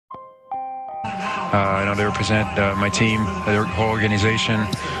They represent my team, the whole organization,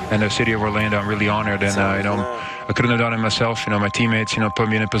 and the city of Orlando. I'm really honored, and I couldn't have done it myself. My teammates, put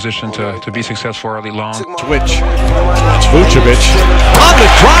me in a position to be successful early long. Switch. It's Vucevic on the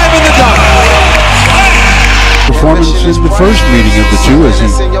drive and the dunk. Performance in the first meeting of the two as he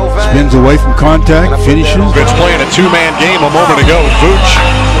spins away from contact, finishes. It's playing a two-man game a moment ago. Vuce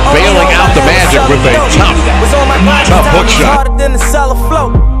bailing out the Magic with a tough hook shot.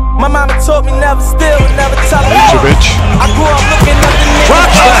 My mama told me never steal, never tell her. Vucevic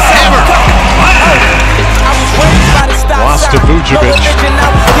drops the hammer. Lost to Vucevic.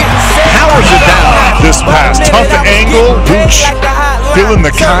 Powers it down. This pass, tough angle. Vuce feeling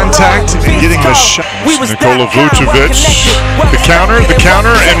the contact and getting the shot. Nikola Vucevic, the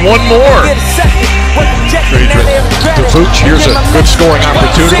counter, and one more. To Vuce, here's a good scoring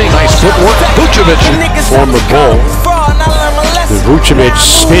opportunity. Nice footwork. Vucevic, former Bull. The Vucevic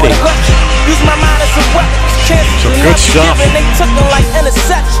spinning. Some good stuff.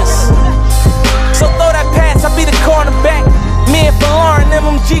 So throw that pass, I'll be the cornerback. Me and Lauren,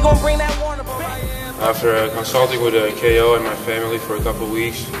 MMG gon' bring that Warner back. After consulting with KO and my family for a couple of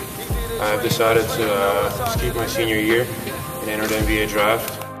weeks, I've decided to skip my senior year and enter the NBA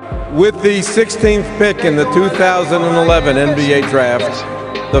draft. With the 16th pick in the 2011 NBA draft,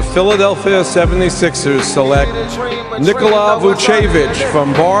 the Philadelphia 76ers select Nikola Vucevic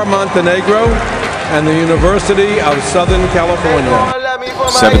from Bar, Montenegro, and the University of Southern California.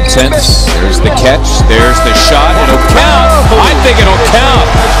 7/10. There's the catch. There's the shot. It'll count. I think it'll count.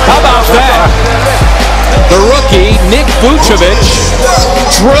 How about that? The rookie, Nik Vucevic,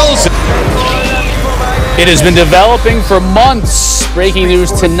 drills it. It has been developing for months. Breaking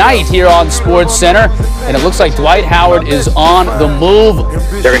news tonight here on SportsCenter, and it looks like Dwight Howard is on the move.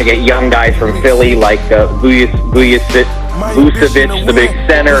 They're going to get young guys from Philly like Vucevic, the big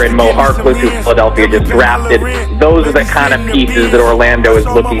center, and Mo Harkless, who Philadelphia just drafted. Those are the kind of pieces that Orlando is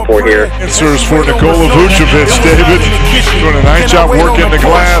looking for here. Answers for Nikola Vucevic, David. Doing a nice job working the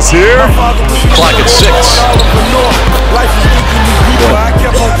glass here. Clock at 6.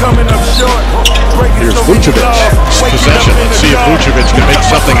 Here's Vucevic. Possession. Let's see if Vucevic can make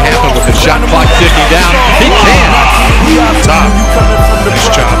something happen with the shot clock ticking down. He can. Top. Nice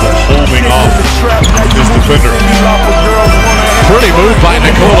job of holding off his defender. Pretty move by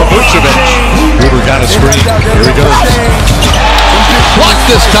Nikola Vucevic. Hoover got a screen. Here he goes. Blocked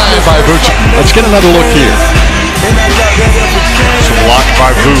this time by Vucevic. Let's get another look here. Some block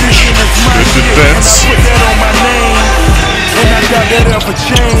by Vucevic. Good defense.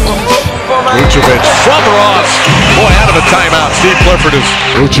 Vucevic from Ross. Boy, out of a timeout. Steve Clifford is.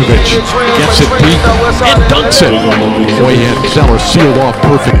 Vucevic gets it deep and dunks it. Boy, he had Zeller sealed off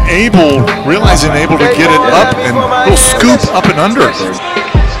perfect. Realizing able to get it up and a little scoop up and under.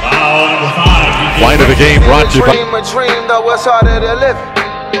 Line of the game brought to you by.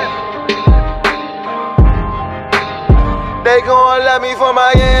 They gon' let me for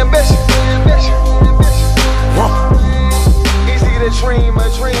my ambition. Easy to dream a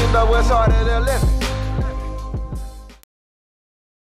dream, though it's harder to live.